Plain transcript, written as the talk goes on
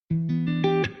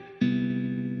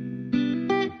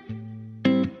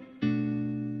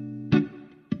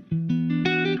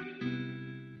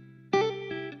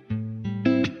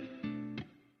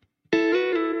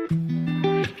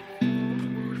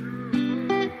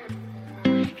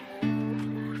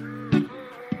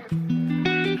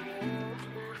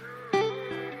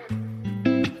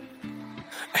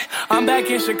I'm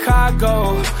back in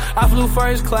Chicago, I flew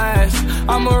first class.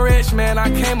 I'm a rich man,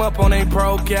 I came up on a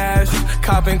broke ass.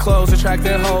 Copping clothes,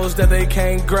 attracting hoes that they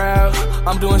can't grab.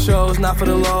 I'm doing shows, not for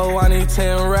the low, I need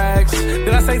 10 racks. Did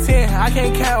I say 10? I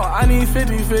can't count, I need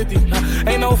 50-50.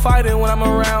 Ain't no fighting when I'm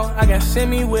around, I got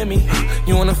Simi with me.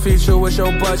 You want a feature with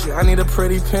your budget, I need a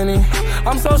pretty penny.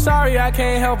 I'm so sorry, I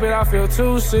can't help it, I feel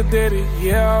too sedity,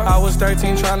 yeah. I was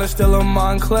 13 trying to steal a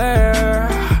Montclair.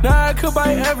 Now I could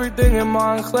buy everything in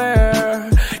Montclair.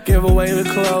 Give away the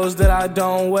clothes that I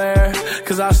don't wear,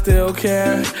 cause I still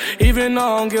care. Even though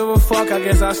I don't give a fuck, I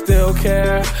guess I still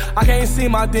care. I can't see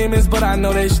my demons, but I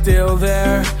know they still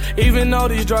there. Even though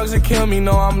these drugs will kill me,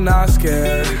 no, I'm not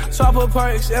scared. So I put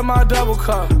perks in my double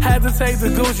cup. Had to take the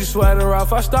Gucci sweater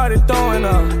off, I started throwing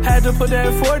up. Had to put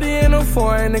that 40 in a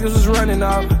foreign, niggas was running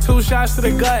up. 2 shots to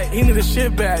the gut, he need a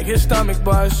shit bag, his stomach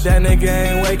bust. That nigga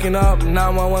ain't waking up,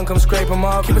 911 come scrape him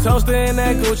up. Keep a toaster in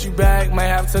that Gucci bag, might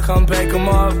have to come pick him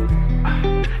up.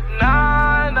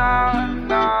 Nah, nah,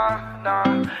 nah,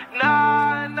 nah,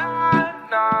 nah, nah, nah,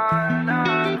 nah,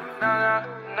 nah,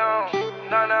 nah,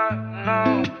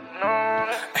 nah,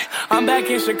 nah. I'm back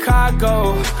in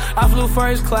Chicago, I flew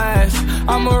first class.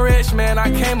 I'm a rich man,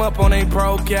 I came up on a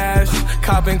broke ass.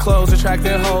 Copping clothes,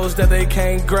 attracting hoes that they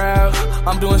can't grab.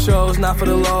 I'm doing shows, not for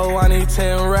the low, I need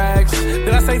 10 racks. Did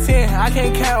I say 10? I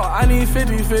can't count, I need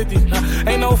 50-50.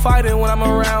 Ain't no fighting when I'm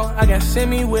around, I got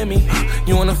Simi with me.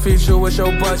 You want a feature with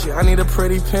your budget, I need a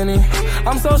pretty penny.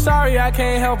 I'm so sorry, I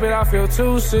can't help it, I feel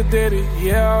too sedity,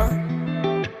 yeah.